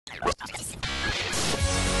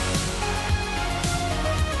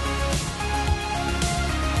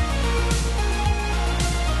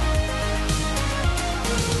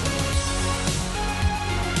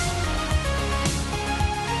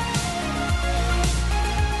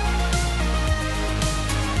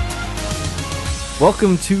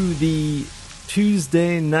Welcome to the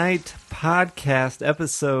Tuesday Night Podcast,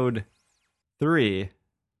 episode 3,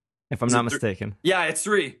 if I'm not mistaken. Yeah, it's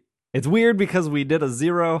 3. It's weird because we did a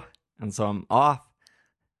 0, and so I'm off.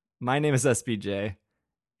 My name is SBJ,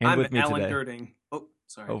 and I'm with me Alan today... Girding.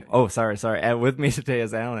 Oh, sorry. Sorry. And with me today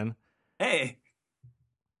is Alan. Hey.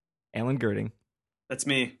 Alan Girding. That's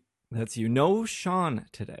me. That's you. No Sean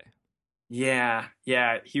today. Yeah,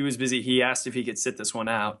 he was busy. He asked if he could sit this one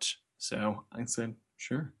out. So I said,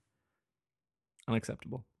 sure.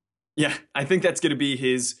 Unacceptable. Yeah, I think that's going to be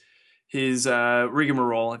his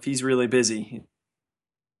rigmarole. If he's really busy,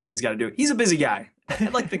 he's got to do it. He's a busy guy.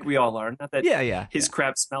 I'd like to think we all are. Not that his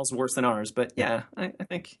crap smells worse than ours, but I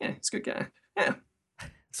think he's a good guy. Yeah.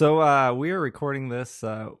 So we are recording this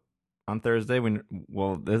on Thursday.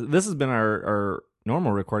 This has been our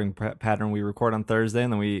normal recording pattern. We record on Thursday,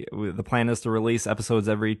 and then the plan is to release episodes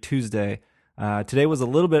every Tuesday. Today was a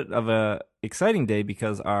little bit of a exciting day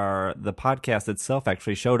because the podcast itself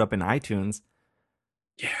actually showed up in iTunes.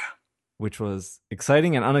 Yeah. Which was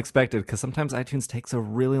exciting and unexpected because sometimes iTunes takes a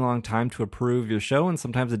really long time to approve your show and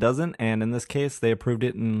sometimes it doesn't. And in this case, they approved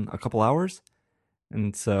it in a couple hours.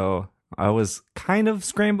 And so I was kind of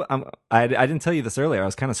scrambling. I didn't tell you this earlier. I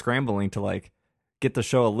was kind of scrambling to get the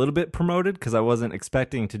show a little bit promoted because I wasn't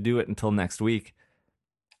expecting to do it until next week.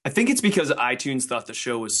 I think it's because iTunes thought the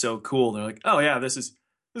show was so cool. They're like, "Oh yeah, this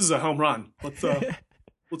is a home run. Let's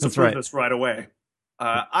approve this right away."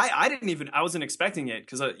 I wasn't expecting it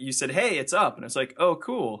because you said, "Hey, it's up," and it's like, "Oh,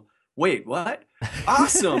 cool. Wait, what?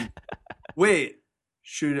 Awesome. Wait,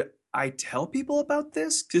 should I tell people about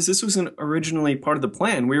this? Because this wasn't originally part of the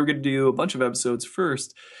plan. We were going to do a bunch of episodes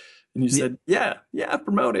first, and you said, "Yeah,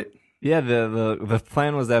 promote it." Yeah, the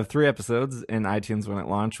plan was to have 3 episodes in iTunes when it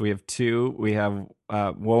launched. We have 2. We have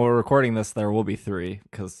while we're recording this, there will be 3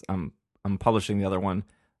 because I'm publishing the other one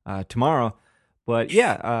tomorrow. But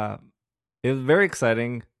it was very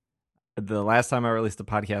exciting. The last time I released a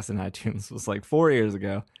podcast in iTunes was 4 years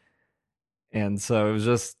ago, and so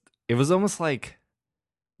it was almost like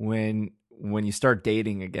when you start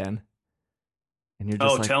dating again, and you're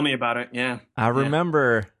just tell me about it. Yeah, I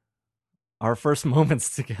remember our first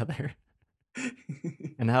moments together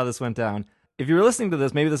and how this went down. If you're listening to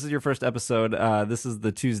this, maybe this is your first episode. This is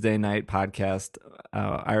the Tuesday Night Podcast.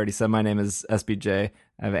 I already said my name is SBJ.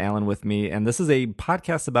 I have Alan with me, and this is a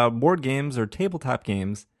podcast about board games or tabletop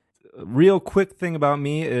games. Real quick thing about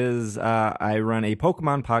me is I run a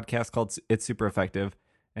Pokemon podcast called It's Super Effective,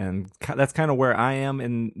 and that's kind of where I am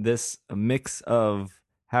in this mix of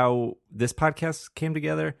how this podcast came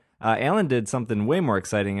together. Alan did something way more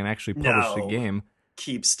exciting and actually published a game.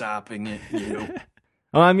 Keep stopping it, you.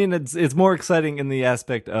 Well, I mean, it's more exciting in the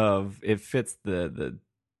aspect of it fits the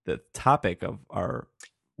topic of our.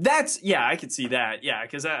 I could see that. Yeah,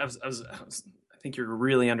 because I think you're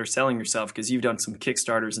really underselling yourself because you've done some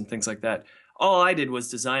Kickstarters and things like that. All I did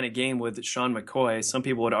was design a game with Sean McCoy. Some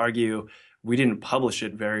people would argue we didn't publish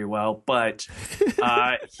it very well, but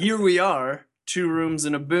here we are. 2 Rooms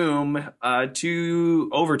and a Boom,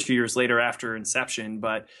 over 2 years later after inception,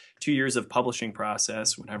 but 2 years of publishing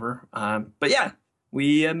process, whatever. But yeah,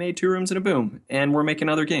 we made 2 Rooms and a Boom, and we're making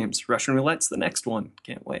other games. Russian Roulette's the next one.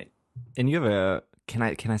 Can't wait. And you have can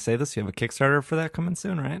I say this? You have a Kickstarter for that coming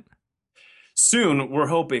soon, right? Soon, we're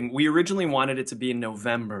hoping. We originally wanted it to be in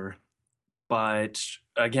November, but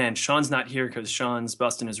again, Sean's not here because Sean's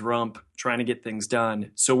busting his rump trying to get things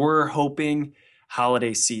done. So we're hoping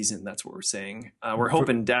holiday season. That's what we're saying. We're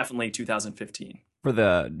hoping definitely 2015 for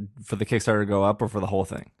the Kickstarter to go up or for the whole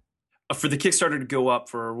thing. For the Kickstarter to go up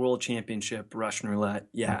for a World Championship Russian Roulette.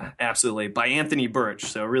 Yeah, absolutely. By Anthony Birch.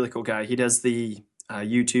 So a really cool guy. He does the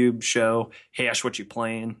YouTube show, Hey Ash, What You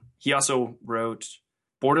Playing? He also wrote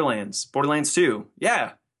Borderlands 2.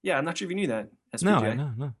 Yeah. I'm not sure if you knew that.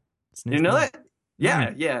 SPJ. No. You know that?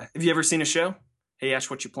 Yeah. Have you ever seen a show? Hey Ash,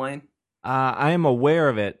 What You Playing? I am aware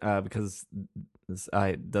of it because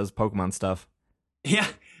it does Pokemon stuff. Yeah.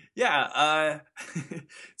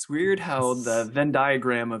 It's weird how the Venn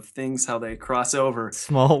diagram of things, how they cross over.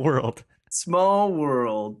 Small world.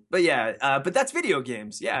 But but that's video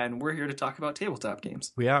games. Yeah, and we're here to talk about tabletop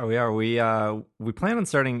games. We are. We plan on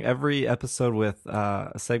starting every episode with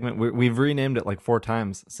a segment. We've renamed it 4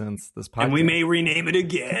 times since this podcast. And we may rename it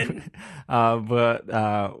again. But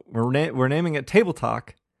we're naming it Table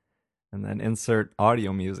Talk, and then insert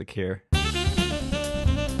audio music here.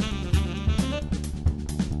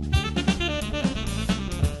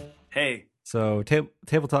 So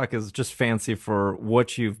table talk is just fancy for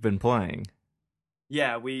what you've been playing.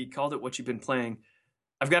 Yeah, we called it What You've Been Playing.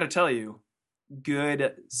 I've got to tell you,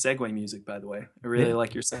 good segue music, by the way. I really Yeah.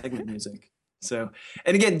 like your segment music. So,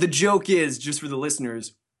 and again, the joke is just for the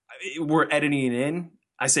listeners, we're editing it in.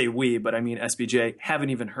 I say we, but I mean SBJ. Haven't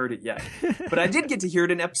even heard it yet. But I did get to hear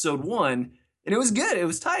it in episode 1, and it was good. It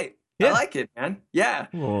was tight. I Yeah. like it, man. Yeah.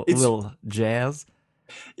 A little, It's little jazz.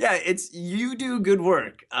 yeah, it's you do good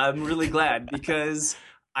work. I'm really glad because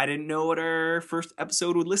I didn't know what our first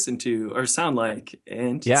episode would listen to or sound like,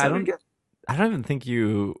 and it Yeah, sounded good. I don't even think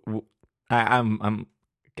you.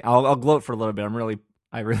 I'll gloat for a little bit.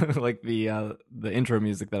 I really like the intro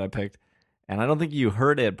music that I picked, and I don't think you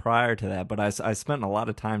heard it prior to that. But I spent a lot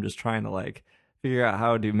of time just trying to like figure out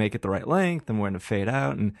how to make it the right length and when to fade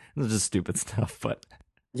out, and it was just stupid stuff. But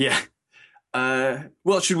Yeah.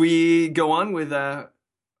 Well, should we go on with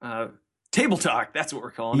table talk? That's what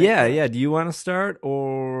we're calling it. yeah. Do you want to start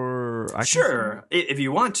or I can Sure, if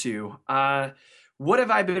you want to. What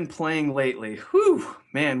have I been playing lately? Whew,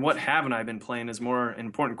 man, what haven't I been playing is more an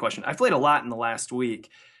important question. I've played a lot in the last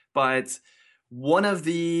week, but one of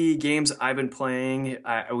the games I've been playing,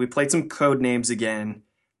 we played some code names again,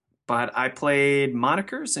 but I played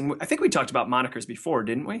Monikers, and I think we talked about Monikers before,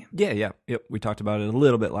 didn't we? Yeah. Yep. We talked about it a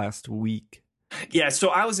little bit last week. Yeah, so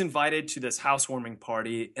I was invited to this housewarming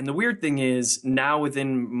party, and the weird thing is now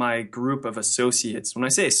within my group of associates, when I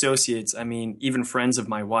say associates, I mean even friends of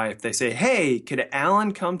my wife, they say, "Hey, could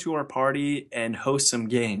Alan come to our party and host some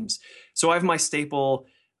games?" So I have my staple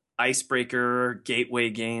icebreaker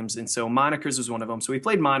gateway games, and so Monikers was one of them. So we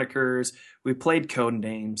played Monikers, we played Code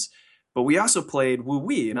Names, but we also played Woo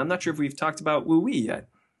Wee, and I'm not sure if we've talked about Woo Wee yet.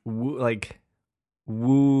 Like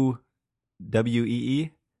woo,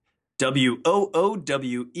 WEE.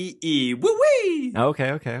 WOOWEE. Woo-wee!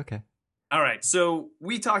 Okay. All right, so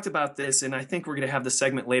we talked about this, and I think we're going to have the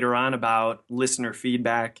segment later on about listener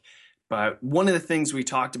feedback. But one of the things we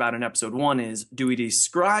talked about in episode 1 is, do we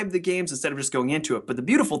describe the games instead of just going into it? But the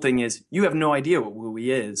beautiful thing is, you have no idea what Woo-wee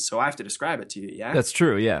is, so I have to describe it to you, yeah? That's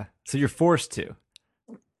true, yeah. So you're forced to.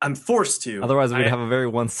 I'm forced to. Otherwise, we'd have a very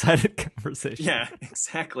one-sided conversation. Yeah,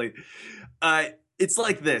 exactly. It's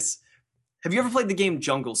like this. Have you ever played the game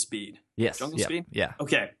Jungle Speed? Yes. Jungle yeah, Speed? Yeah.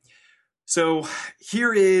 Okay. So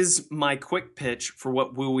here is my quick pitch for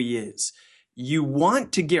what Wooey is. You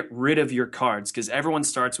want to get rid of your cards because everyone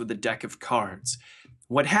starts with a deck of cards.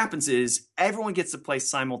 What happens is everyone gets to play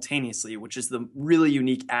simultaneously, which is the really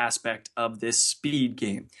unique aspect of this speed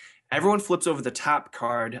game. Everyone flips over the top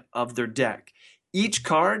card of their deck. Each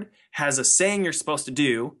card has a saying you're supposed to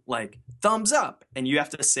do, like thumbs up, and you have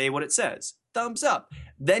to say what it says. Thumbs up.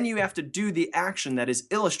 Then you have to do the action that is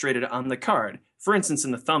illustrated on the card. For instance,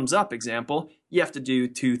 in the thumbs up example, you have to do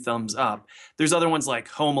 2 thumbs up. There's other ones like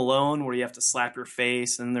Home Alone where you have to slap your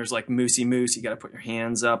face, and there's like Moosey Moose, you got to put your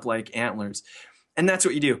hands up like antlers. And that's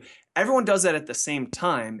what you do. Everyone does that at the same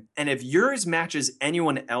time, and if yours matches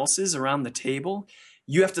anyone else's around the table,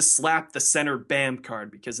 you have to slap the center BAM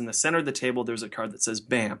card because in the center of the table there's a card that says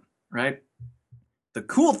BAM, right? The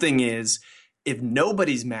cool thing is if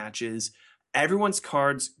nobody's matches, everyone's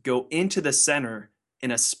cards go into the center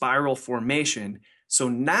in a spiral formation. So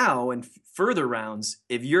now in further rounds,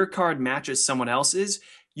 if your card matches someone else's,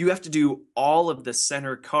 you have to do all of the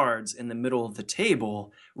center cards in the middle of the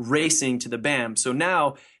table racing to the BAM. So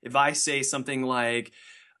now if I say something like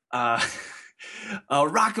Rock'em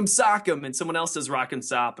Sock'em and someone else says Rock'em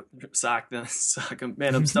Sock'em,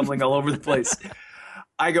 man, I'm stumbling all over the place.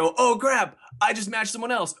 I go, oh crap, I just matched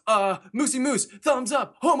someone else. Moosey Moose, thumbs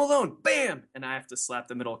up, Home Alone, bam! And I have to slap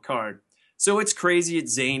the middle card. So it's crazy,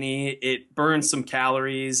 it's zany, it burns some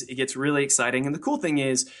calories, it gets really exciting. And the cool thing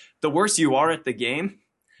is, the worse you are at the game,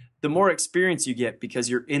 the more experience you get because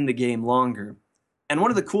you're in the game longer. And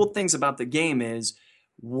one of the cool things about the game is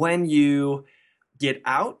when you get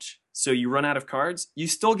out, so you run out of cards, you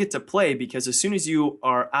still get to play because as soon as you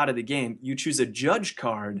are out of the game, you choose a judge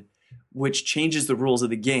card which changes the rules of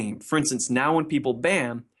the game. For instance, now when people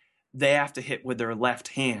BAM, they have to hit with their left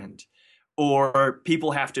hand. Or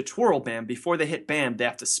people have to twirl BAM. Before they hit BAM, they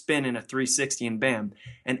have to spin in a 360 and BAM.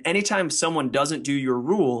 And anytime someone doesn't do your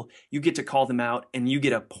rule, you get to call them out and you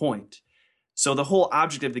get a point. So the whole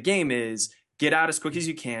object of the game is get out as quick as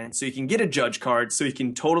you can so you can get a judge card so you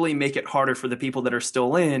can totally make it harder for the people that are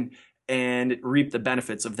still in and reap the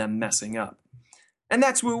benefits of them messing up. And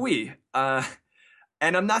that's Woo-wee.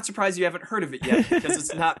 And I'm not surprised you haven't heard of it yet because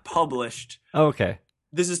it's not published. Okay.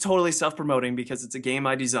 This is totally self-promoting because it's a game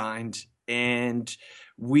I designed and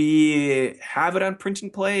we have it on Print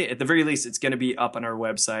and Play. At the very least, it's going to be up on our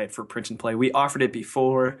website for Print and Play. We offered it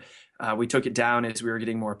before. We took it down as we were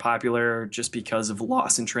getting more popular just because of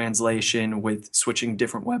loss in translation with switching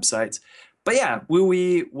different websites. But yeah,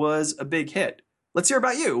 Wooey was a big hit. Let's hear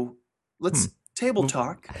about you. Let's table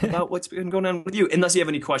talk about what's been going on with you, unless you have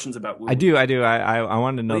any questions about Wooey. I do. I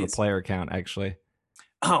wanted to know Please. the player count, actually.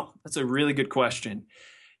 Oh, that's a really good question.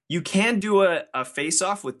 You can do a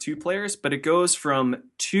face-off with 2 players, but it goes from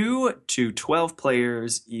 2 to 12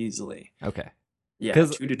 players easily. Okay. Yeah,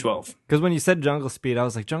 2 to 12. Because when you said Jungle Speed, I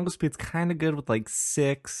was like, Jungle Speed's kind of good with like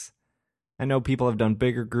 6. I know people have done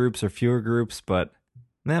bigger groups or fewer groups, but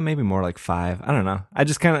maybe more like 5. I don't know. I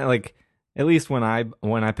just kind of like, at least when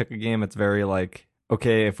I pick a game, it's very like,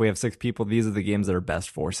 okay, if we have 6 people, these are the games that are best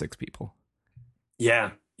for 6 people.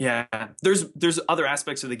 Yeah. Yeah, there's other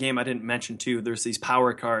aspects of the game I didn't mention too. There's these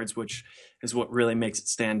power cards, which is what really makes it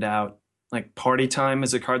stand out. Like Party Time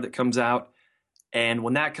is a card that comes out, and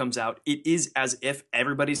when that comes out, it is as if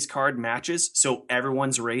everybody's card matches, so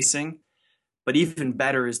everyone's racing. But even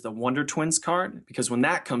better is the Wonder Twins card, because when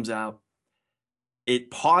that comes out, it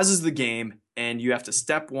pauses the game, and you have to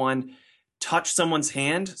step 1, touch someone's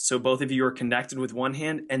hand, so both of you are connected with one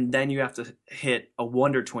hand, and then you have to hit a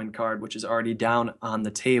Wonder Twin card, which is already down on the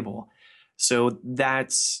table. So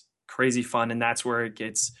that's crazy fun, and that's where it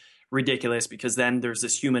gets ridiculous, because then there's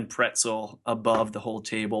this human pretzel above the whole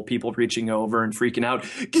table, people reaching over and freaking out,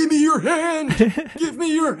 "Give me your hand! Give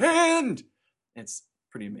me your hand!" It's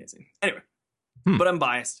pretty amazing. Anyway, but I'm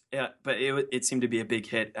biased. Yeah, but it seemed to be a big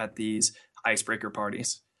hit at these icebreaker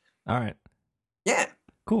parties. All right. Yeah.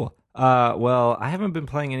 Cool. Well, I haven't been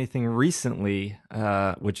playing anything recently,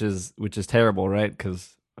 which is terrible, right?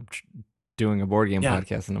 Because I'm doing a board game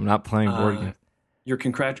podcast and I'm not playing board games. You're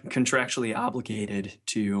contractually obligated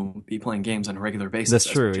to be playing games on a regular basis. That's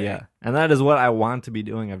true, yeah. And that is what I want to be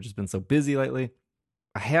doing. I've just been so busy lately.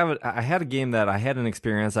 I had a game that I had an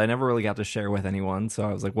experience I never really got to share with anyone, so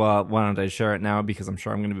I was like, well, why don't I share it now? Because I'm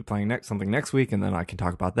sure I'm going to be playing something next week, and then I can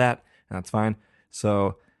talk about that, and that's fine.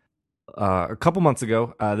 So a couple months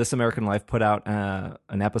ago, This American Life put out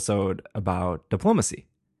an episode about diplomacy.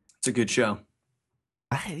 It's a good show.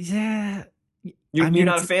 Yeah. You're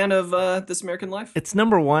not a fan of This American Life? It's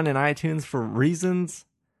number 1 in iTunes for reasons.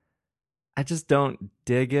 I just don't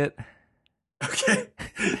dig it. Okay,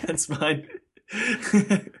 that's fine.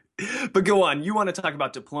 But go on. You want to talk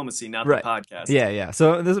about diplomacy, not the podcast. Yeah.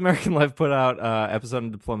 So This American Life put out episode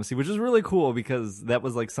on diplomacy, which is really cool because that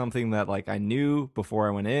was like something that like I knew before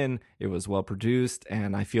I went in. It was well produced,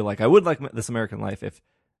 and I feel like I would like This American Life if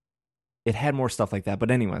it had more stuff like that.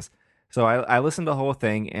 But anyways, so I listened to the whole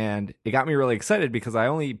thing, and it got me really excited because I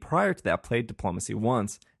only prior to that played diplomacy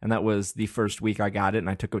once, and that was the first week I got it, and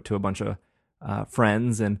I took it to a bunch of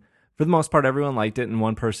friends, and for the most part, everyone liked it, and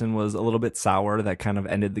one person was a little bit sour that kind of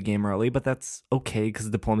ended the game early, but that's okay because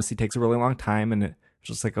diplomacy takes a really long time, and it's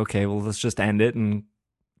just like, okay, well, let's just end it, and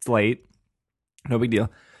it's late. No big deal.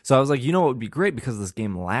 So I was like, you know what would be great because this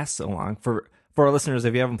game lasts so long? For our listeners,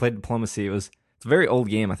 if you haven't played diplomacy, it's a very old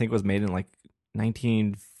game. I think it was made in like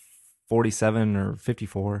 1947 or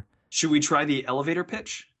 54. Should we try the elevator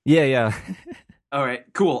pitch? Yeah. All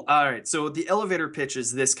right, cool. All right, so the elevator pitch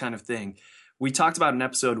is this kind of thing. We talked about in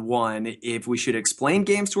episode 1 if we should explain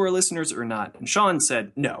games to our listeners or not. And Sean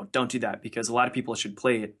said, no, don't do that because a lot of people should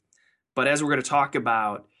play it. But as we're going to talk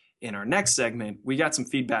about in our next segment, we got some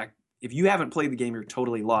feedback. If you haven't played the game, you're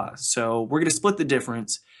totally lost. So we're going to split the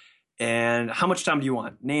difference. And how much time do you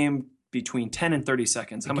want? Name between 10 and 30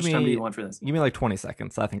 seconds. How much time do you want for this? Give me like 20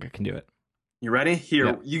 seconds. I think I can do it. You ready? Here,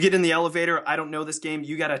 yeah. You get in the elevator. I don't know this game.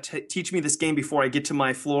 You got to teach me this game before I get to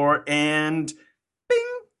my floor. And bing.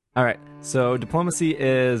 All right, so Diplomacy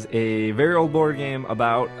is a very old board game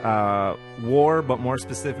about war, but more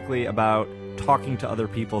specifically about talking to other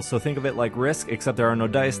people. So think of it like Risk, except there are no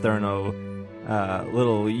dice, there are no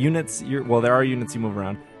little units. There are units you move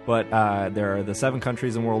around, but there are the 7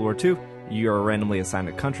 countries in World War II. You're randomly assigned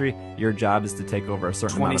a country. Your job is to take over a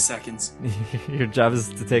certain 20 seconds. Your job is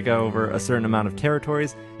to take over a certain amount of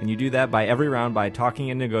territories, and you do that by every round by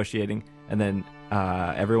talking and negotiating, and then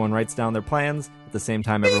everyone writes down their plans. At the same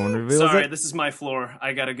time, everyone reveals it. Sorry, this is my floor.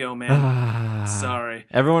 I gotta go, man. Sorry.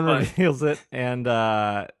 Everyone reveals it, and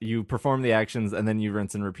you perform the actions, and then you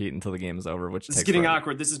rinse and repeat until the game is over, which this takes is getting forever.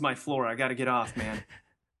 awkward. This is my floor. I gotta get off, man.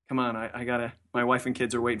 Come on, I gotta. My wife and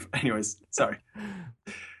kids are waiting. Anyways, sorry.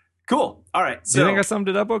 Cool. All right. So do you think I summed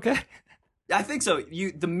it up okay? I think so.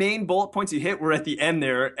 The main bullet points you hit were at the end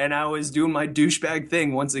there, and I was doing my douchebag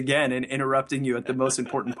thing once again and interrupting you at the most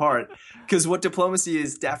important part. Because what Diplomacy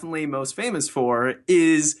is definitely most famous for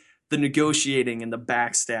is the negotiating and the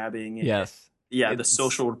backstabbing. And, Yes. yeah, the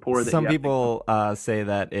social rapport that some you have people say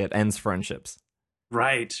that it ends friendships.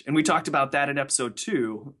 Right. And we talked about that in episode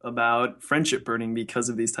 2 about friendship burning because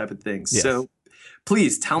of these type of things. Yes. So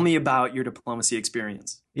please tell me about your diplomacy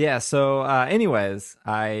experience. Yeah. So, anyways,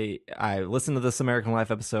 I listened to this American Life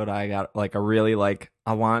episode. I got like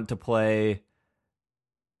I want to play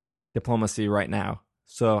diplomacy right now.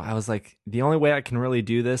 So I was like, the only way I can really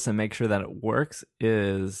do this and make sure that it works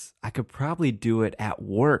is I could probably do it at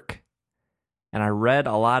work. And I read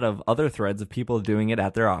a lot of other threads of people doing it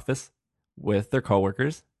at their office with their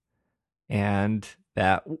coworkers, and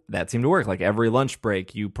that seemed to work. Like every lunch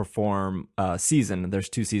break, you perform a season. There's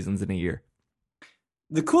 2 seasons in a year.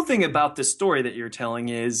 The cool thing about this story that you're telling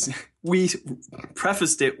is we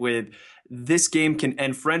prefaced it with, this game can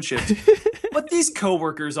end friendships, but these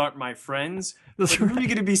coworkers aren't my friends. That's Who are you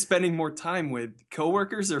going to be spending more time with,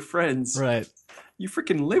 coworkers or friends? Right. You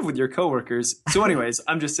freaking live with your coworkers. So anyways,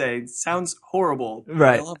 I'm just saying, sounds horrible.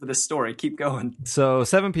 Right. I love this story. Keep going. So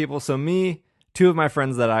 7 people. So me, 2 of my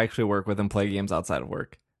friends that I actually work with and play games outside of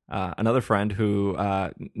work. Another friend who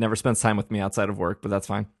never spends time with me outside of work, but that's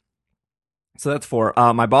fine. So that's 4.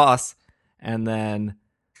 My boss, and then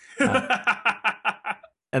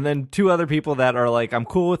and then 2 other people that are like I'm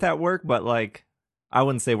cool with at work, but like I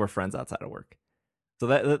wouldn't say we're friends outside of work. So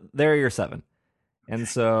that there are your 7. And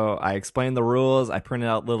so I explained the rules. I printed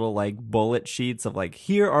out little like bullet sheets of like,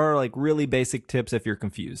 here are like really basic tips if you're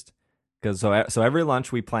confused. Because so every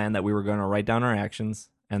lunch we planned that we were going to write down our actions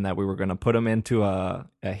and that we were going to put them into a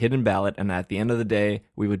hidden ballot. And at the end of the day,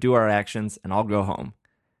 we would do our actions and I'll go home.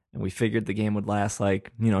 And we figured the game would last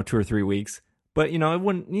like, 2 or 3 weeks. But, it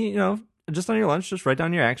wouldn't, just on your lunch, just write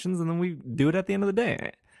down your actions and then we do it at the end of the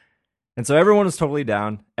day. And so everyone was totally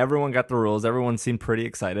down. Everyone got the rules. Everyone seemed pretty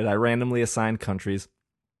excited. I randomly assigned countries.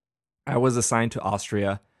 I was assigned to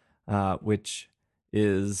Austria, which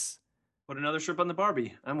is... Put another strip on the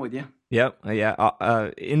Barbie. I'm with you. Yep. Yeah.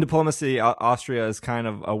 In diplomacy, Austria is kind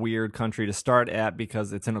of a weird country to start at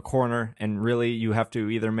because it's in a corner, and really you have to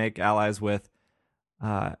either make allies with...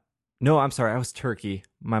 no, I'm sorry. I was Turkey.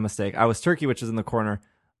 My mistake. I was Turkey, which is in the corner.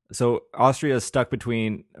 So Turkey is stuck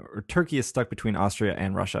between Austria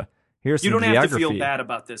and Russia. Here's you some don't geography. have to feel bad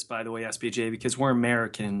about this, by the way, SPJ, because we're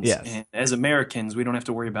Americans. Yes. And as Americans, we don't have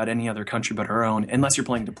to worry about any other country but our own, unless you're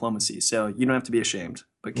playing diplomacy. So you don't have to be ashamed.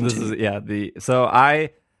 But continue. So I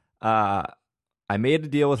made a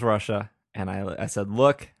deal with Russia, and I said,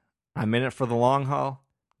 look, I'm in it for the long haul.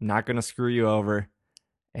 I'm not going to screw you over.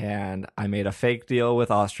 And I made a fake deal with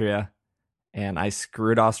Austria, and I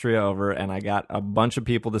screwed Austria over, and I got a bunch of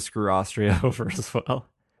people to screw Austria over as well.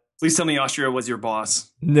 Please tell me Austria was your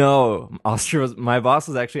boss. No, my boss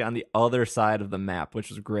was actually on the other side of the map, which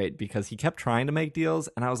was great because he kept trying to make deals.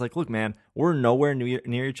 And I was like, look, man, we're nowhere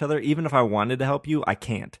near each other. Even if I wanted to help you, I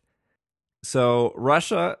can't. So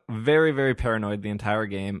Russia, very, very paranoid the entire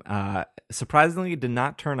game. Surprisingly, did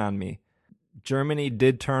not turn on me. Germany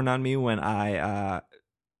did turn on me when I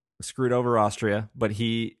screwed over Austria, but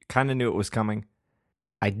he kind of knew it was coming.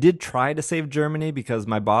 I did try to save Germany because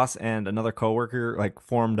my boss and another coworker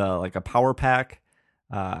formed a power pack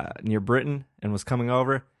near Britain and was coming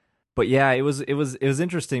over. But yeah, it was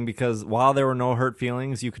interesting because while there were no hurt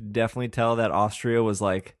feelings, you could definitely tell that Austria was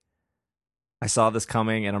like, I saw this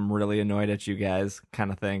coming and I'm really annoyed at you guys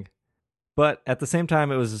kind of thing. But at the same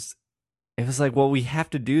time, it was like, well, we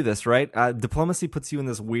have to do this, right? Diplomacy puts you in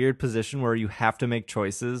this weird position where you have to make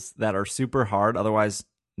choices that are super hard. Otherwise,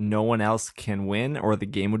 no one else can win or the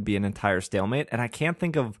game would be an entire stalemate. And I can't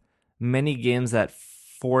think of many games that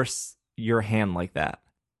force your hand like that.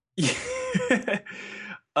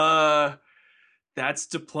 That's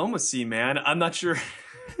diplomacy, man. I'm not sure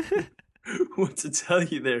what to tell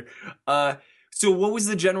you there. So what was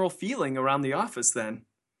the general feeling around the office then?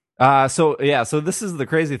 So this is the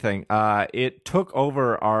crazy thing. It took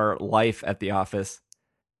over our life at the office.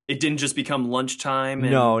 It didn't just become lunchtime?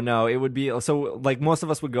 No, it would be so like most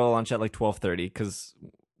of us would go to lunch at like 12:30 because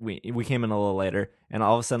we came in a little later, and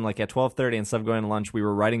all of a sudden like at 12:30 instead of going to lunch, we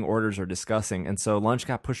were writing orders or discussing, and so lunch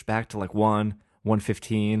got pushed back to like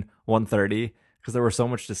 1:15, 1:30 because there was so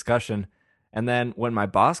much discussion. And then when my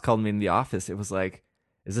boss called me in the office, it was like,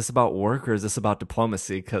 is this about work or is this about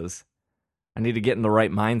diplomacy? Because I need to get in the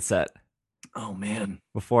right mindset. Oh man,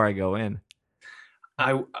 before I go in.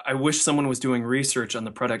 I wish someone was doing research on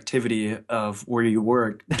the productivity of where you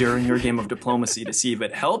work during your game of diplomacy to see if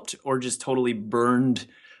it helped or just totally burned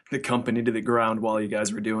the company to the ground while you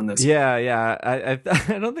guys were doing this. Yeah. I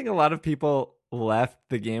don't think a lot of people left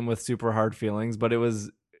the game with super hard feelings, but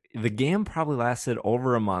the game probably lasted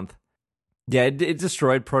over a month. Yeah, it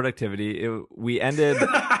destroyed productivity. We ended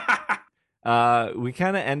We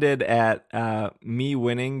kind of ended at me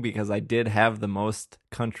winning because I did have the most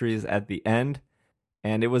countries at the end,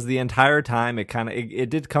 and it was the entire time. It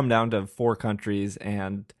did come down to 4 countries,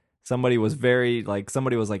 and somebody was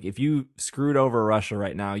like, if you screwed over Russia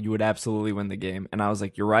right now, you would absolutely win the game. And I was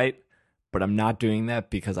like, you're right, but I'm not doing that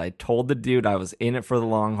because I told the dude I was in it for the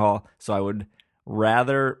long haul, so I would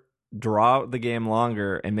rather draw out the game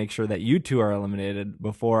longer and make sure that you two are eliminated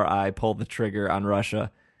before I pull the trigger on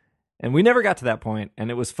Russia. And we never got to that point, and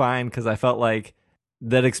it was fine because I felt like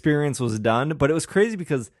that experience was done. But it was crazy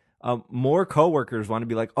because more coworkers want to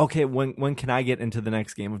be like, okay, when can I get into the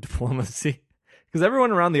next game of diplomacy? Because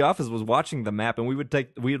everyone around the office was watching the map, and we would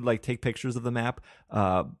take pictures of the map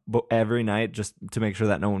every night just to make sure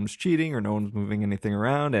that no one was cheating or no one was moving anything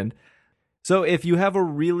around. And so, if you have a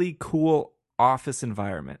really cool office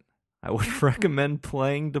environment, I would recommend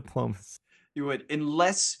playing diplomacy. You would,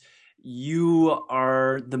 unless you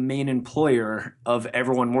are the main employer of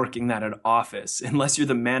everyone working that at office, unless you're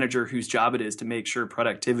the manager whose job it is to make sure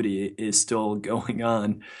productivity is still going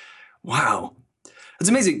on. Wow. That's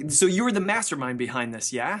amazing. So you were the mastermind behind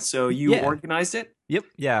this, yeah? So you organized it? Yep.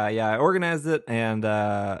 Yeah. I organized it, and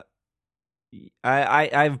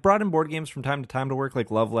I've brought in board games from time to time to work, like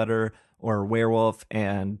Love Letter or Werewolf,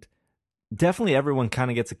 and definitely everyone kind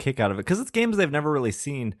of gets a kick out of it because it's games they've never really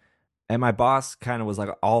seen. And my boss kind of was like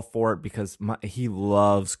all for it because he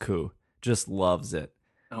loves Coup, just loves it.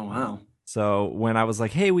 Oh wow! So when I was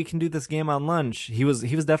like, "Hey, we can do this game on lunch," he was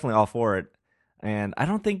definitely all for it. And I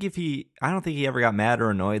don't think he ever got mad or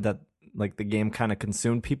annoyed that like the game kind of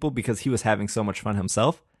consumed people because he was having so much fun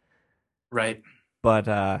himself. Right. But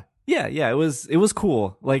yeah, it was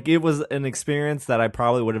cool. Like it was an experience that I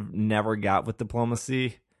probably would have never got with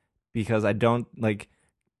diplomacy because I don't like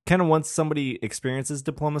kind of once somebody experiences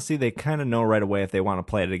diplomacy, they kind of know right away if they want to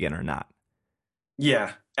play it again or not.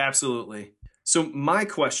 Yeah, absolutely. So my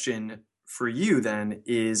question for you then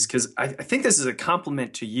is, because I think this is a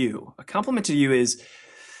compliment to you. A compliment to you is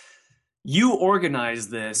you organized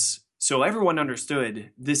this so everyone understood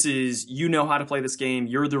this is, you know how to play this game.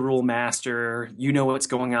 You're the rule master. You know what's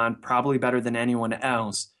going on probably better than anyone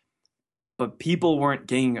else. But people weren't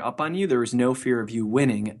ganging up on you. There was no fear of you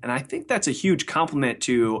winning. And I think that's a huge compliment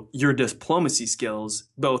to your diplomacy skills,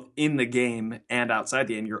 both in the game and outside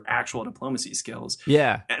the game, your actual diplomacy skills.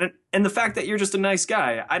 Yeah. And the fact that you're just a nice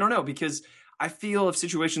guy. I don't know, because I feel if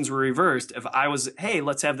situations were reversed, if I was, hey,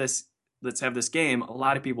 let's have this game, a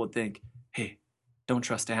lot of people would think, hey, don't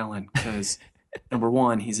trust Alan because number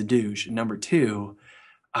one, he's a douche. And number two,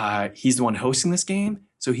 he's the one hosting this game,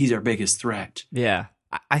 so he's our biggest threat. Yeah.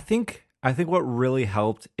 I think what really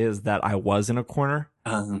helped is that I was in a corner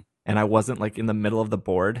and I wasn't like in the middle of the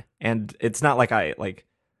board. And it's not like I like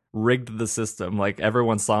rigged the system. Like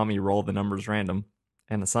everyone saw me roll the numbers random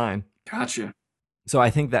and assign. Gotcha. So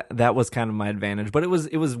I think that was kind of my advantage. But it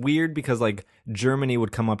was weird because like Germany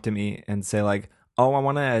would come up to me and say like, oh, I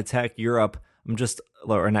want to attack Europe.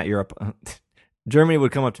 Or not Europe. Germany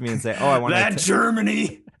would come up to me and say, oh, I want that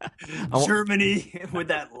Germany with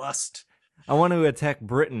that lust. I want to attack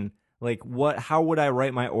Britain. Like, how would I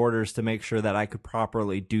write my orders to make sure that I could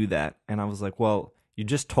properly do that? And I was like, well, you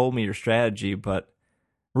just told me your strategy, but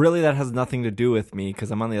really that has nothing to do with me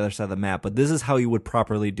because I'm on the other side of the map. But this is how you would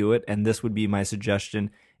properly do it, and this would be my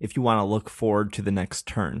suggestion if you want to look forward to the next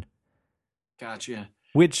turn. Gotcha.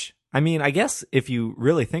 Which, I mean, I guess if you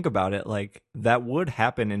really think about it, like, that would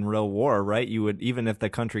happen in real war, right? You would, even if the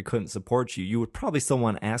country couldn't support you, you would probably still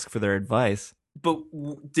want to ask for their advice. But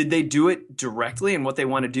did they do it directly in what they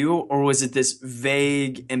want to do? Or was it this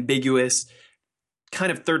vague, ambiguous kind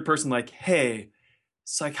of third person like, hey,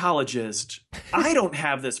 psychologist, I don't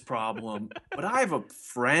have this problem, but I have a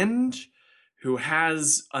friend who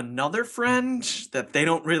has another friend that they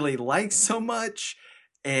don't really like so much,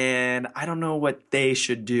 and I don't know what they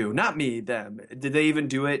should do. Not me, them. Did they even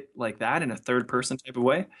do it like that in a third person type of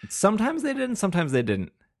way? Sometimes they did, and sometimes they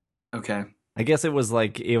didn't. Okay. I guess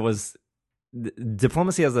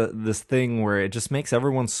diplomacy has this thing where it just makes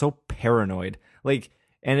everyone so paranoid. Like,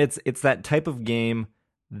 and it's that type of game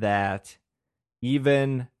that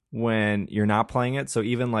even when you're not playing it, so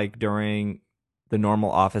even like during the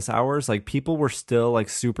normal office hours, like people were still like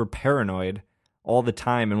super paranoid all the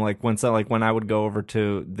time. And like when I would go over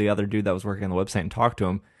to the other dude that was working on the website and talk to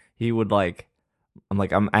him, he would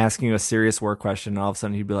I'm asking you a serious work question, and all of a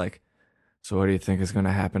sudden he'd be like, so what do you think is going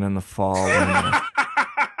to happen in the fall?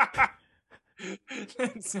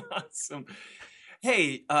 That's awesome.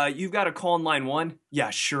 Hey, you've got a call in line 1? Yeah,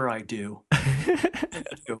 sure I do.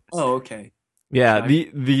 Oh, okay. Yeah,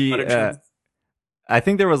 I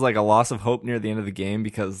think there was like a loss of hope near the end of the game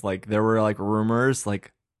because like there were like rumors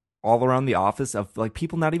like all around the office of like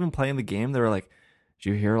people not even playing the game. They were like, "Do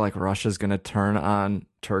you hear like Russia's gonna turn on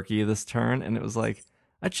Turkey this turn?" And it was like,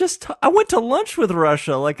 I went to lunch with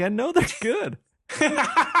Russia. Like I know they're good.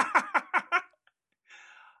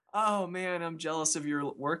 Oh man, I'm jealous of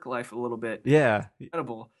your work life a little bit. Yeah,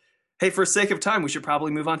 Incredible. Hey, for sake of time, we should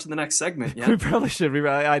probably move on to the next segment. Yeah. we probably should.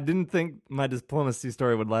 I didn't think my diplomacy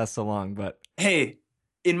story would last so long, but Hey,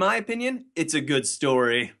 in my opinion, it's a good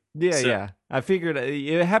story. yeah, So- yeah. I figured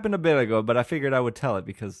it happened a bit ago, but I figured I would tell it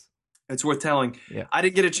because It's worth telling. Yeah. I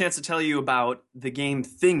didn't get a chance to tell you about the game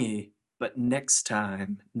Thingy, but next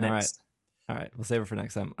time. Next. All right, we'll save it for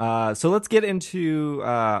next time. So let's get into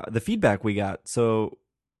the feedback we got. So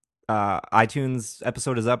iTunes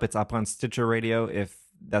episode is up. It's up on Stitcher Radio if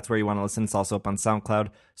that's where you want to listen. It's also up on SoundCloud.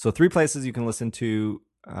 So 3 places you can listen to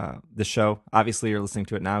the show. Obviously, you're listening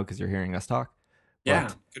to it now because you're hearing us talk. Yeah,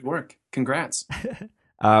 good work. Congrats.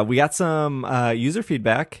 We got some user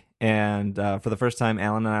feedback, and for the first time,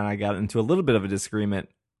 Alan and I got into a little bit of a disagreement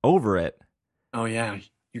over it. Oh yeah,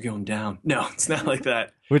 you're going down. No, it's not like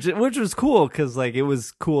that. Which was cool because like it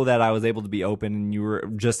was cool that I was able to be open and you were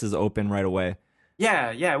just as open right away.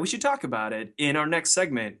 Yeah, we should talk about it in our next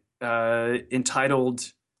segment,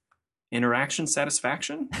 entitled "Interaction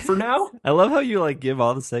Satisfaction." For now. I love how you like give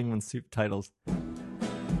all the segments soup titles.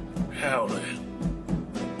 Howdy.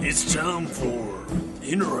 It's time for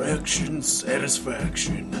interaction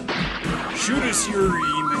satisfaction. Shoot us your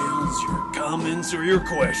emails, your comments, or your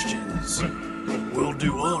questions. We'll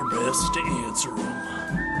do our best to answer them.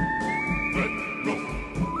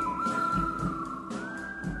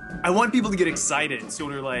 I want people to get excited.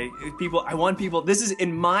 Sort of like I want people, this is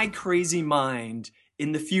in my crazy mind.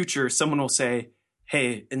 In the future, someone will say,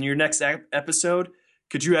 "Hey, in your next episode,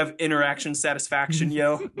 could you have interaction satisfaction,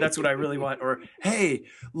 yo?" That's what I really want. Or, "Hey,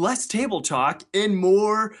 less table talk and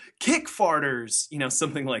more kick farters."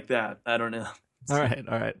 Something like that. I don't know. All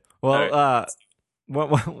right. Well,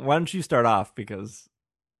 why don't you start off? Because,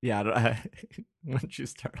 yeah, why don't you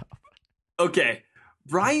start off? Okay.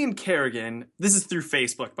 Brian Kerrigan, this is through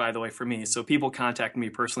Facebook, by the way, for me. So people contact me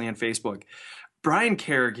personally on Facebook. Brian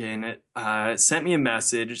Kerrigan sent me a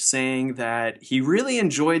message saying that he really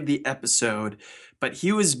enjoyed the episode, but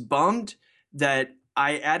he was bummed that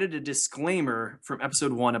I added a disclaimer from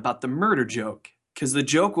episode 1 about the murder joke, because the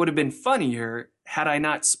joke would have been funnier had I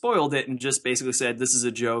not spoiled it and just basically said, this is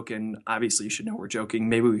a joke, and obviously you should know we're joking.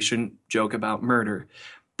 Maybe we shouldn't joke about murder.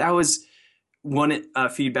 That was one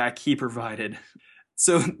feedback he provided.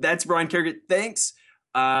 So that's Brian Kerrigan. Thanks.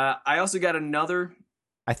 I also got another.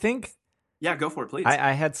 I think. Yeah, go for it, please.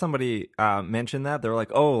 I had somebody mention that. They were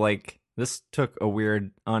like, "Oh, like this took a weird,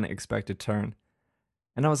 unexpected turn,"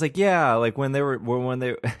 and I was like, "Yeah, like when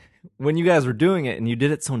when you guys were doing it and you did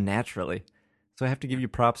it so naturally, so I have to give you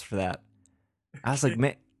props for that." I was like,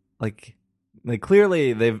 "Man, like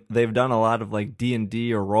clearly they've done a lot of like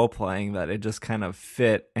D&D or role playing that it just kind of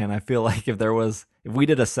fit." And I feel like if we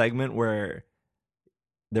did a segment where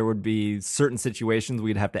there would be certain situations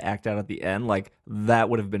we'd have to act out at the end, like that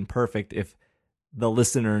would have been perfect if the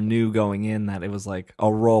listener knew going in that it was like a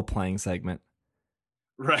role-playing segment.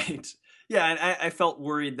 Right. Yeah, and I felt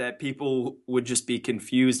worried that people would just be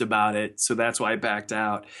confused about it, so that's why I backed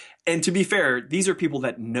out. And to be fair, these are people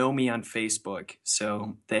that know me on Facebook,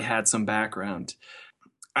 so they had some background.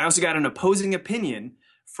 I also got an opposing opinion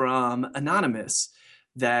from Anonymous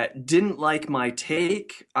that didn't like my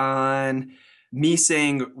take on me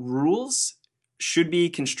saying rules should be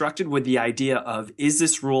constructed with the idea of, is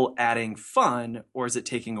this rule adding fun or is it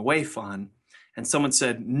taking away fun? And someone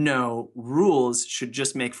said, no, rules should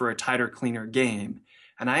just make for a tighter, cleaner game.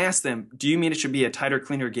 And I asked them, do you mean it should be a tighter,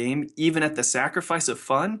 cleaner game, even at the sacrifice of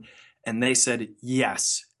fun? And they said,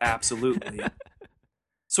 yes, absolutely.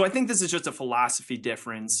 So I think this is just a philosophy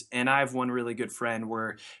difference. And I have one really good friend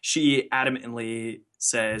where she adamantly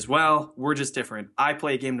says, well, we're just different. I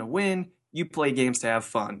play a game to win. You play games to have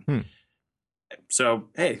fun. So,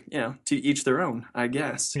 hey, to each their own, I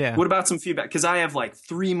guess. Yeah. What about some feedback? Because I have like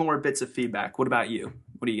 3 more bits of feedback. What about you?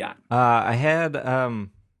 What do you got? I had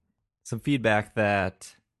some feedback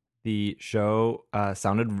that the show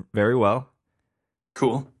sounded very well.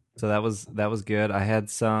 Cool. So that was good. I had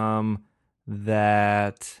some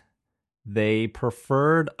that they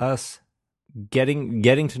preferred us getting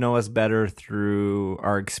to know us better through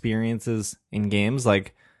our experiences in games.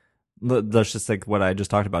 Like, that's just like what I just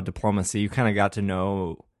talked about, diplomacy. You kind of got to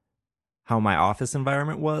know how my office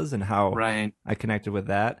environment was and how Right. I connected with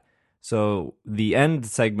that. So the end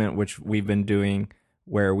segment, which we've been doing,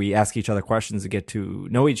 where we ask each other questions to get to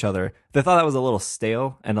know each other, they thought that was a little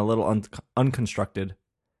stale and a little unconstructed.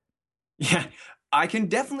 Yeah. I can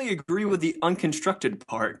definitely agree with the unconstructed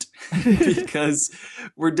part because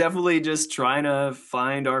we're definitely just trying to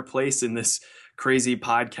find our place in this crazy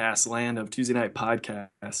podcast land of Tuesday night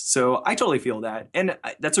podcasts. So I totally feel that. And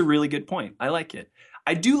that's a really good point. I like it.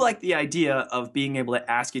 I do like the idea of being able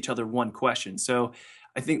to ask each other one question. So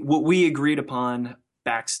I think what we agreed upon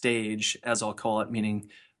backstage, as I'll call it, meaning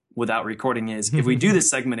without recording, is if we do this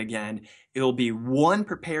segment again, it'll be one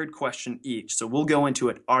prepared question each. So we'll go into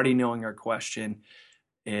it already knowing our question,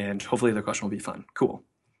 and hopefully the question will be fun. Cool.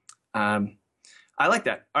 I like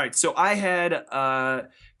that. All right. So I had a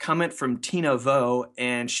comment from Tina Vo,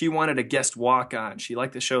 and she wanted a guest walk on. She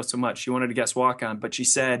liked the show so much. She wanted a guest walk on, but she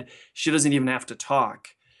said she doesn't even have to talk.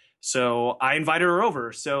 So I invited her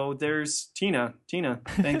over. So there's Tina. Tina,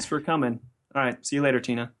 thanks for coming. All right. See you later,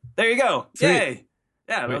 Tina. There you go. Sweet. Yay.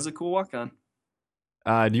 Yeah, that was a cool walk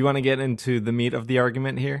on. Do you want to get into the meat of the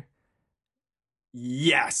argument here?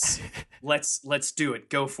 Yes. Let's do it.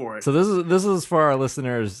 Go for it. So this is for our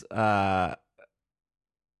listeners. Wait,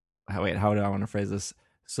 how do I want to phrase this?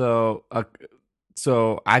 So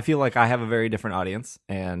I feel like I have a very different audience,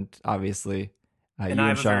 and obviously, and I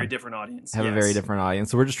have a very different audience. Have a very different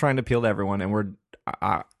audience. So we're just trying to appeal to everyone, and we're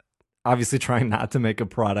obviously trying not to make a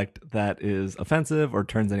product that is offensive or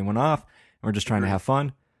turns anyone off. We're just trying to have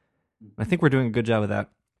fun. I think we're doing a good job of that.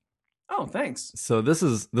 Oh, thanks. So this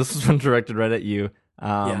was one directed right at you.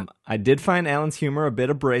 I did find Alan's humor a bit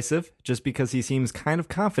abrasive, just because he seems kind of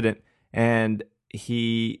confident, and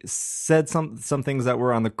he said some things that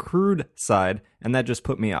were on the crude side, and that just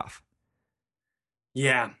put me off.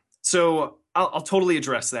 Yeah. So I'll totally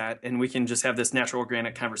address that, and we can just have this natural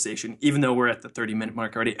organic conversation, even though we're at the 30-minute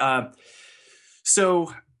mark already.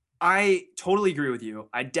 So I totally agree with you.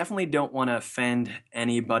 I definitely don't want to offend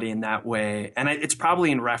anybody in that way. And it's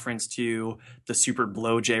probably in reference to the super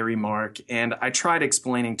blow J remark. And I tried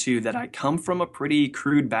explaining, too, that I come from a pretty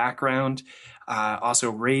crude background.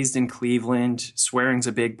 Also raised in Cleveland. Swearing's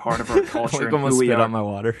a big part of our culture. Like almost spit out my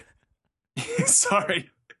water. Sorry.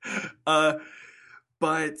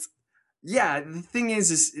 But yeah, the thing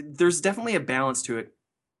is there's definitely a balance to it.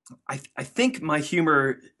 I think my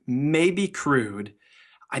humor may be crude.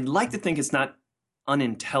 I'd like to think it's not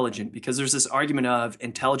unintelligent, because there's this argument of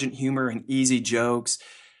intelligent humor and easy jokes.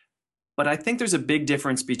 But I think there's a big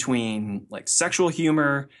difference between like sexual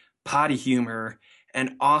humor, potty humor,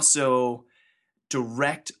 and also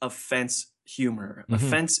direct offense humor. Mm-hmm.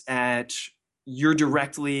 Offense at you're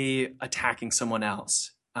directly attacking someone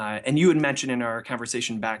else. And you had mentioned in our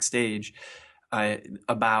conversation backstage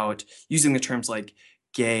about using the terms like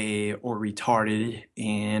gay or retarded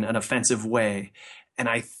in an offensive way. And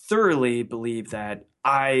I thoroughly believe that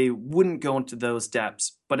I wouldn't go into those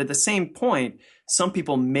depths. But at the same point, some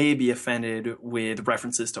people may be offended with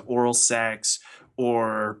references to oral sex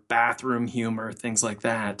or bathroom humor, things like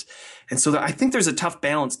that. And so I think there's a tough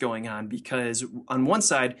balance going on, because on one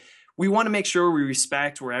side, we want to make sure we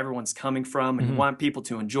respect where everyone's coming from and want people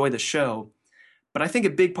to enjoy the show. But I think a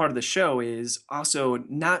big part of the show is also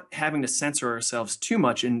not having to censor ourselves too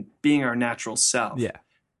much and being our natural self. Yeah.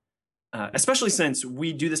 Especially since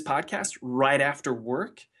we do this podcast right after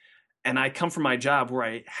work, and I come from my job where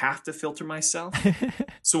I have to filter myself.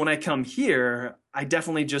 So when I come here, I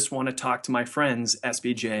definitely just want to talk to my friends,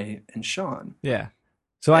 SBJ and Sean. Yeah.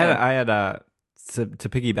 So I had to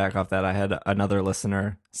piggyback off that, I had another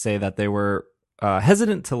listener say that they were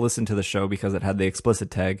hesitant to listen to the show because it had the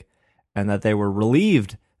explicit tag, and that they were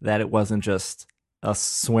relieved that it wasn't just us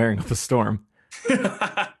swearing up a storm,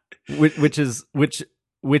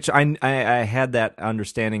 which I had that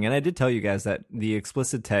understanding, and I did tell you guys that the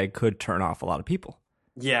explicit tag could turn off a lot of people.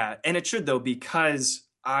 Yeah, and it should, though, because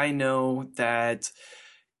I know that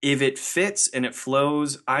if it fits and it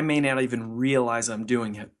flows, I may not even realize I'm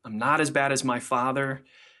doing it. I'm not as bad as my father,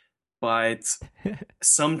 but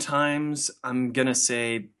sometimes I'm going to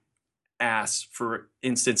say ass, for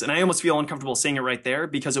instance, and I almost feel uncomfortable saying it right there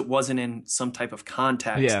because it wasn't in some type of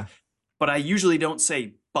context. Yeah. But I usually don't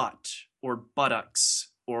say butt or buttocks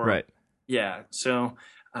or right. Yeah. So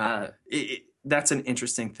that's an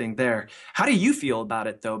interesting thing there. How do you feel about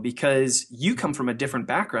it, though? Because you come from a different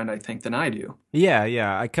background, I think, than I do.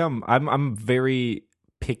 Yeah. I'm very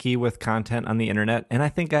picky with content on the internet, and I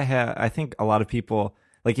think I think a lot of people,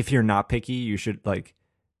 like, if you're not picky, you should like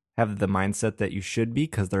have the mindset that you should be,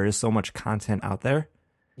 because there is so much content out there.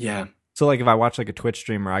 Yeah. So like if I watch like a Twitch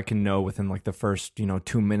streamer, I can know within like the first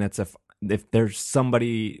 2 minutes if there's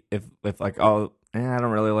somebody, if like, oh, I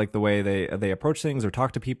don't really like the way they approach things or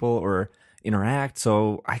talk to people or interact,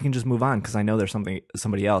 so I can just move on because I know there's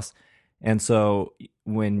somebody else. And so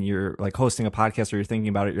when you're like hosting a podcast or you're thinking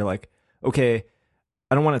about it, you're like, okay,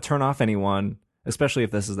 I don't want to turn off anyone, especially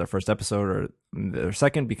if this is their first episode or their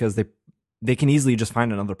second, because they can easily just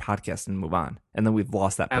find another podcast and move on, and then we've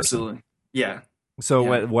lost that person. Absolutely. Yeah. So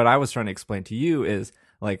Yeah. what I was trying to explain to you is,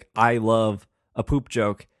 like, I love a poop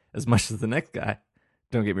joke as much as the next guy.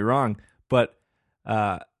 Don't get me wrong, but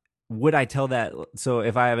would I tell that? So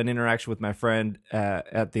if I have an interaction with my friend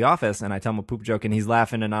at the office and I tell him a poop joke and he's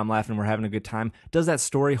laughing and I'm laughing and we're having a good time, does that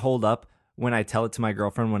story hold up when I tell it to my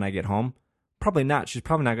girlfriend when I get home? Probably not. She's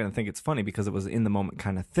probably not going to think it's funny because it was in the moment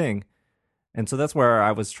kind of thing. And so that's where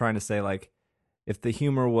I was trying to say, like, if the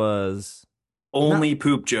humor was Only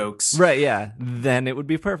poop jokes. right, yeah, then it would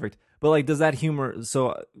be perfect. But, like, does that humor,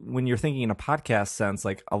 so when you're thinking in a podcast sense,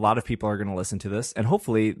 like, a lot of people are going to listen to this, and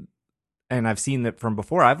hopefully, and I've seen that from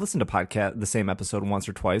before, I've listened to the same episode once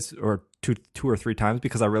or twice, or two or three times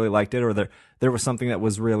because I really liked it, or there was something that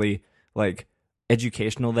was really, like,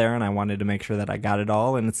 educational there, and I wanted to make sure that I got it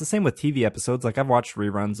all. And it's the same with TV episodes. Like, I've watched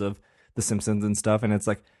reruns of The Simpsons and stuff, and it's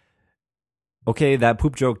like, okay, that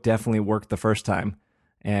poop joke definitely worked the first time,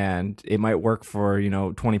 and it might work for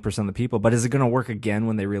 20% of the people, but is it going to work again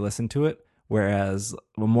when they re-listen to it? Whereas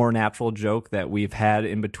a more natural joke that we've had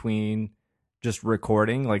in between just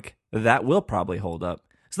recording, like, that will probably hold up.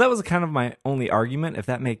 So that was kind of my only argument, if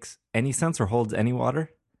that makes any sense or holds any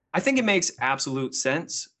water. I think it makes absolute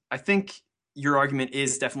sense. I think your argument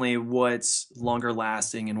is definitely what's longer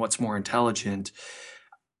lasting and what's more intelligent.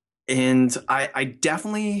 And I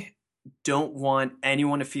definitely don't want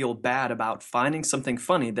anyone to feel bad about finding something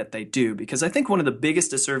funny that they do, because I think one of the biggest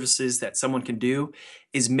disservices that someone can do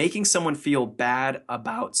is making someone feel bad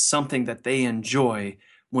about something that they enjoy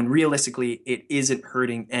when realistically it isn't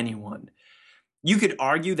hurting anyone. You could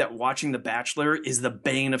argue that watching The Bachelor is the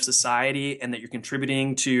bane of society and that you're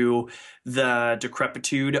contributing to the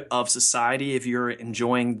decrepitude of society if you're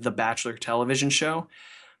enjoying The Bachelor television show.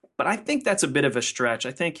 But I think that's a bit of a stretch.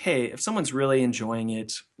 I think, hey, if someone's really enjoying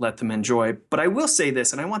it, let them enjoy. But I will say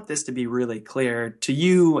this, and I want this to be really clear to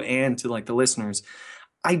you and to, like, the listeners.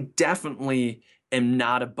 I definitely am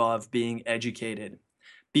not above being educated,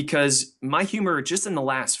 because my humor just in the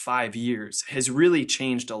last 5 years has really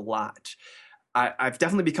changed a lot. I've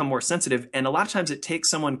definitely become more sensitive. And a lot of times it takes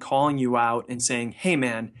someone calling you out and saying, hey,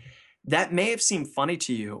 man, that may have seemed funny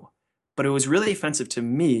to you, but it was really offensive to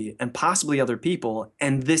me and possibly other people,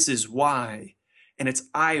 and this is why. And it's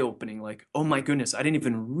eye-opening, like, oh my goodness, I didn't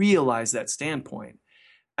even realize that standpoint.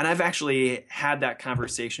 And I've actually had that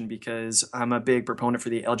conversation because I'm a big proponent for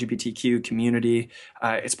the LGBTQ community.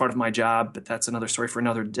 It's part of my job, but that's another story for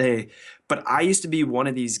another day. But I used to be one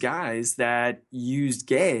of these guys that used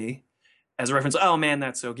gay as a reference. Oh man,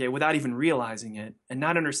 that's so gay, without even realizing it and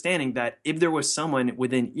not understanding that if there was someone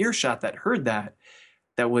within earshot that heard that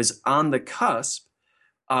was on the cusp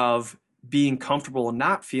of being comfortable and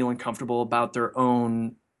not feeling comfortable about their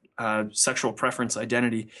own sexual preference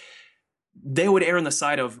identity, they would err on the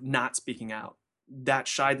side of not speaking out. That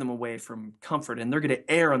shied them away from comfort, and they're going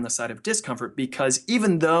to err on the side of discomfort, because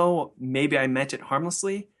even though maybe I meant it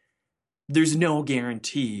harmlessly, there's no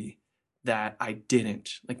guarantee that I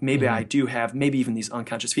didn't. Like, maybe I do have maybe even these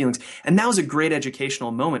unconscious feelings. And that was a great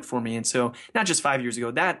educational moment for me. And so not just 5 years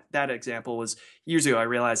ago, that example was years ago. I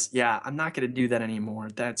realized, yeah, I'm not going to do that anymore.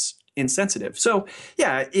 That's insensitive. So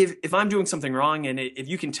yeah, if I'm doing something wrong, and if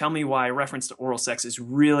you can tell me why reference to oral sex is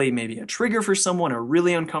really maybe a trigger for someone or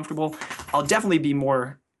really uncomfortable, I'll definitely be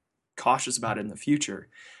more cautious about it in the future,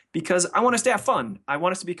 because I want us to have fun. I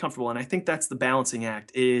want us to be comfortable. And I think that's the balancing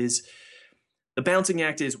act is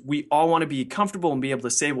we all want to be comfortable and be able to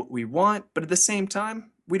say what we want, but at the same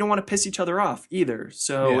time, we don't want to piss each other off either.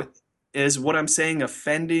 So is what I'm saying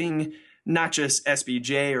offending not just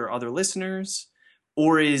SBJ or other listeners,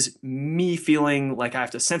 or is me feeling like I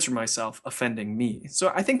have to censor myself offending me?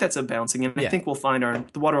 So I think that's a balancing, and I think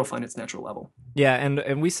the water will find its natural level. Yeah,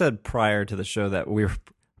 and we said prior to the show that we were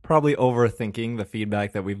probably overthinking the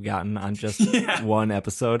feedback that we've gotten on just one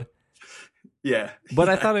episode. Yeah. But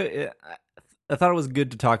I thought it was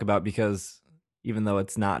good to talk about, because even though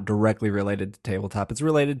it's not directly related to tabletop, it's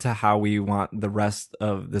related to how we want the rest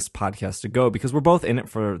of this podcast to go, because we're both in it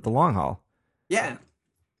for the long haul. Yeah.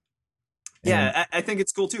 Yeah, I think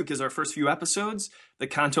it's cool too, because our first few episodes, the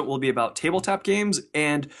content will be about tabletop games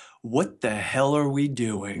and what the hell are we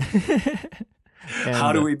doing?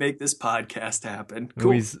 How do we make this podcast happen? Cool.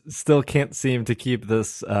 We still can't seem to keep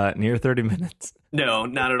this near 30 minutes. No,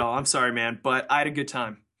 not at all. I'm sorry, man, but I had a good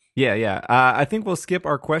time. Yeah. I think we'll skip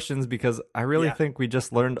our questions, because I really think we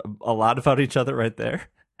just learned a lot about each other right there.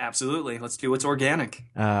 Absolutely. Let's do what's organic.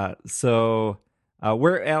 So,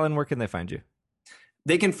 Alan, where can they find you?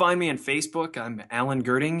 They can find me on Facebook. I'm Alan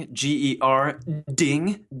Girding,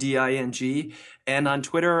 G-E-R-Ding, D-I-N-G. And on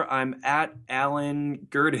Twitter, I'm at Alan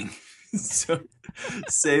Girding. So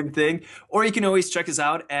same thing. Or you can always check us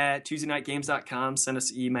out at TuesdayNightGames.com. Send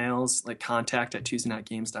us emails like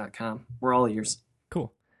contact@TuesdayNightGames.com. We're all ears.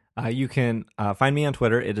 Cool. You can find me on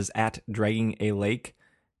Twitter. It is at Dragging a Lake.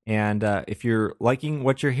 And if you're liking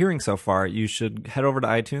what you're hearing so far, you should head over to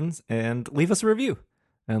iTunes and leave us a review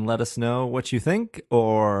and let us know what you think,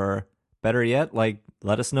 or better yet, like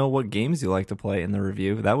let us know what games you like to play in the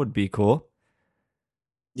review. That would be cool.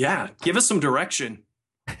 Yeah, give us some direction.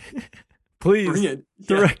 Please, Bring it.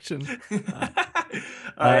 direction.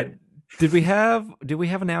 All right. Did we have an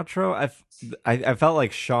outro? I felt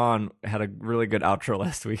like Sean had a really good outro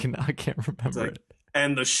last week, and now I can't remember it.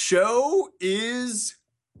 And the show is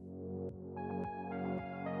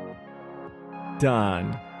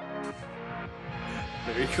done.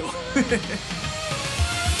 very cool.